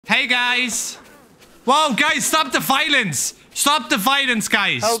Hey guys! Whoa, guys, stop the violence! Stop the violence,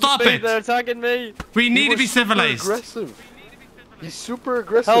 guys! Stop it! They're attacking me! We need to be civilized. Aggressive. He's super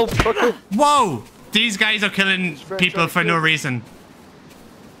aggressive. Help! Whoa! These guys are killing people for no reason.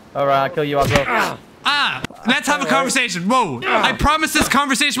 Alright, I'll kill you, I'll go. Let's have a conversation. Whoa! I promise this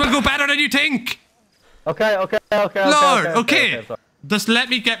conversation will go better than you think! Okay. Lord, okay. Just let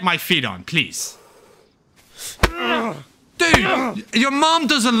me get my feet on, please. Dude, your mom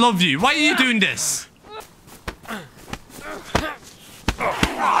doesn't love you. Why are you doing this?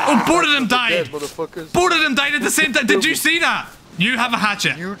 Oh, both of them died. Both of them died at the same time. Did you see that? You have a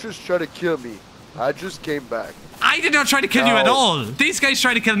hatchet. You just tried to kill me. I just came back. I did not try to kill you at all. These guys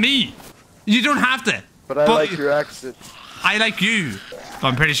tried to kill me. You don't have to. But I like your accent. I like you. But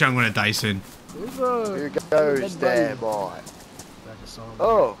I'm pretty sure I'm going to die soon. Here goes that boy.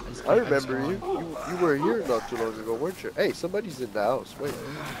 Oh, I remember you. You were here not too long ago, weren't you? Hey, somebody's in the house. Wait.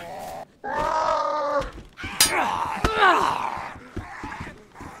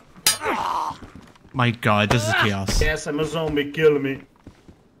 My God, this is chaos. Yes, I'm a zombie. Kill me.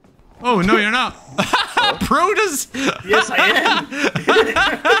 Oh, no, you're not. Brutus! Yes, I am.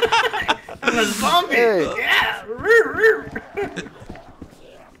 I'm a zombie. Hey.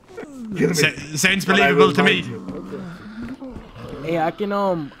 Yeah. Sounds believable to me. Hey, I can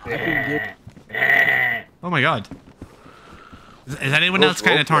get... Oh my God. Is anyone else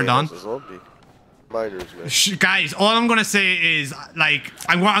kind of turned on? Miners, man. Guys, all I'm gonna say is, like,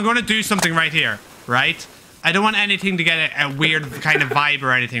 I'm gonna do something right here, right? I don't want anything to get a weird kind of vibe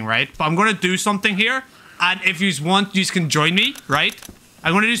or anything, right? But I'm gonna do something here, and if you want, you can join me, right?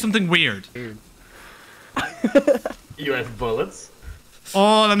 I'm gonna do something weird. You have bullets?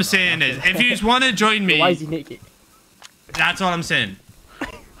 All I'm saying is, if you want to join me... Why is he naked? That's all I'm saying.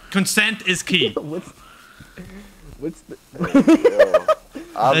 Consent is key. What's the...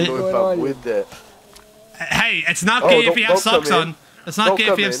 I don't know if I'm with that. Hey, it's not gay if you have socks on. It's not gay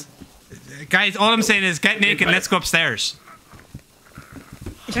if you have... Guys, all I'm saying is get naked and let's go upstairs.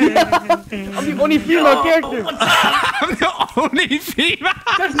 I'm the only female character. I'm the only female.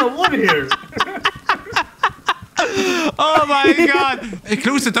 There's no one here. Oh my God. Hey,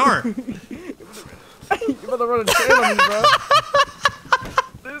 close the door. You better run a train on me,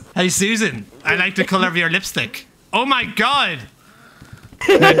 bro. Hey, Susan. I like the color of your lipstick. Oh my God.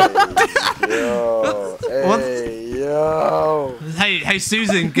 Yo, What? hey, yo. Hey,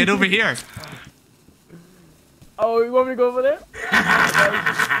 Susan, get over here. Oh, you want me to go over there?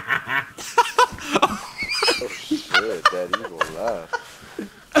 Oh shit, that evil laugh.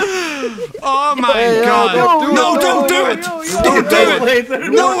 Oh my God. No, don't do it. Don't do it.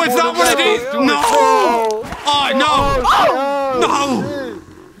 No, it's not what it is. No. Oh, no. No.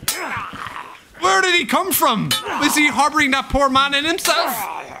 Where did he come from? Was he harboring that poor man in himself?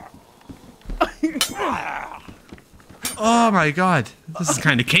 Oh my God. This is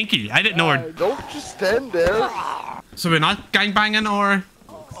kind of kinky. I didn't know her. Don't just stand there. So we're not gangbanging, or...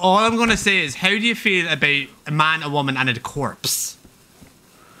 All I'm going to say is, how do you feel about a man, a woman, and a corpse?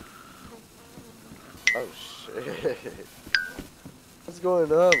 Oh shit. What's going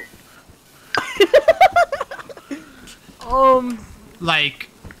on? Like...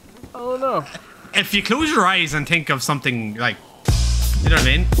 I don't know. If you close your eyes and think of something like... You know what I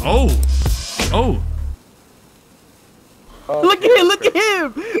mean? Oh. Oh. Look at him! Look at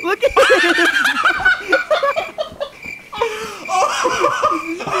him! Look at him!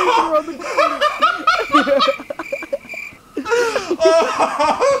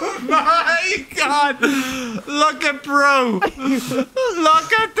 Oh my God! Look at bro!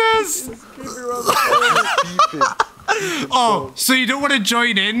 Look at this! Oh, so you don't want to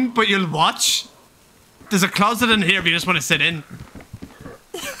join in, but you'll watch? There's a closet in here if you just want to sit in.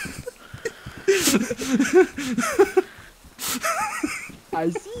 I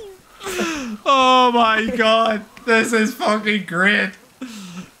see. Oh my God, this is fucking great.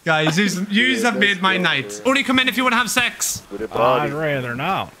 Guys, you have made my night. Only come in if you want to have sex. I'd rather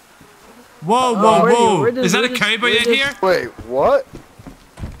not. Whoa, whoa, whoa. Is that a cowboy in here? Wait, what?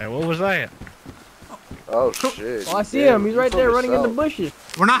 Hey, what was that? Oh shit. Oh, I see him. He's right there running in the bushes.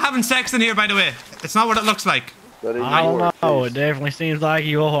 We're not having sex in here, by the way. It's not what it looks like. I don't know. It definitely seems like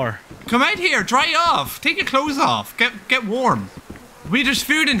you are. Come out here, dry off. Take your clothes off. Get warm. There's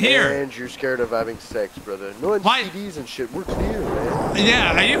food in here. And you're scared of having sex, brother. No Why? STDs and shit. We're clear, man.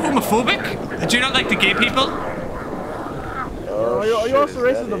 Yeah, are you homophobic? Do you not like the gay people? Oh, Are you also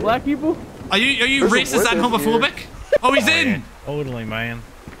racist to black people? Are you racist and homophobic? Oh, he's in. Totally, man.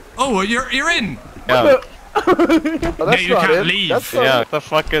 Oh, you're in. Yeah. Oh, that's you not can't him. leave. That's not Yeah, him. what the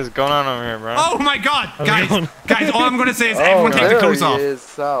fuck is going on over here, bro? Oh my god, How's it going? guys, all I'm gonna say is Oh, everyone take the there clothes he off.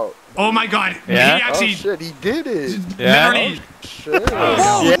 is, out. Oh my god, Yeah? he actually Oh shit, he did it. Yeah? literally. Shit.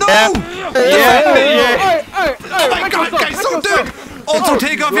 Oh Yeah. no! Yeah. Oh my god, guys, don't do it! Also,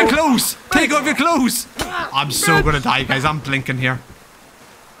 take off your clothes. Take off your clothes. I'm so gonna die, guys. I'm blinking here.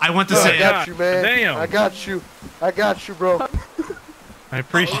 I want to I say, got you, man. Damn. I got you. I got you, bro. I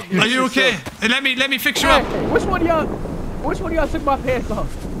appreciate are it. you okay? Let me fix you up. Hey, which one of y'all took my pants off?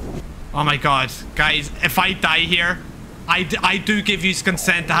 Oh my god, guys, if I die here, I do give you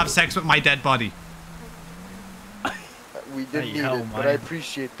consent to have sex with my dead body. We didn't Hey, need yo, it, but I man.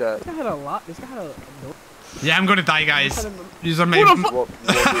 appreciate that. This guy had a lot. This guy had a. Yeah, I'm gonna die, guys. These are You my. want me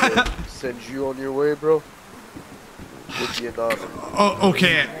to send you on your way, bro? Would be enough. Oh,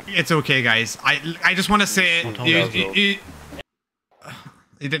 okay, it's okay, guys. I just want to say, you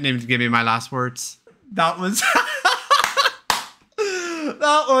didn't even give me my last words. That was.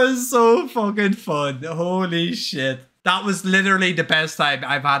 That was so fucking fun. Holy shit. That was literally the best time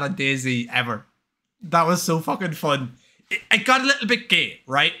I've had on DayZ ever. That was so fucking fun. It got a little bit gay,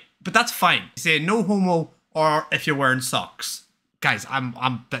 right? But that's fine. Say no homo or if you're wearing socks. Guys,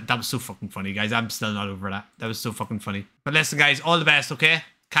 that was so fucking funny, guys. I'm still not over that. That was so fucking funny. But listen, guys, all the best, okay?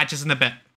 Catch us in a bit.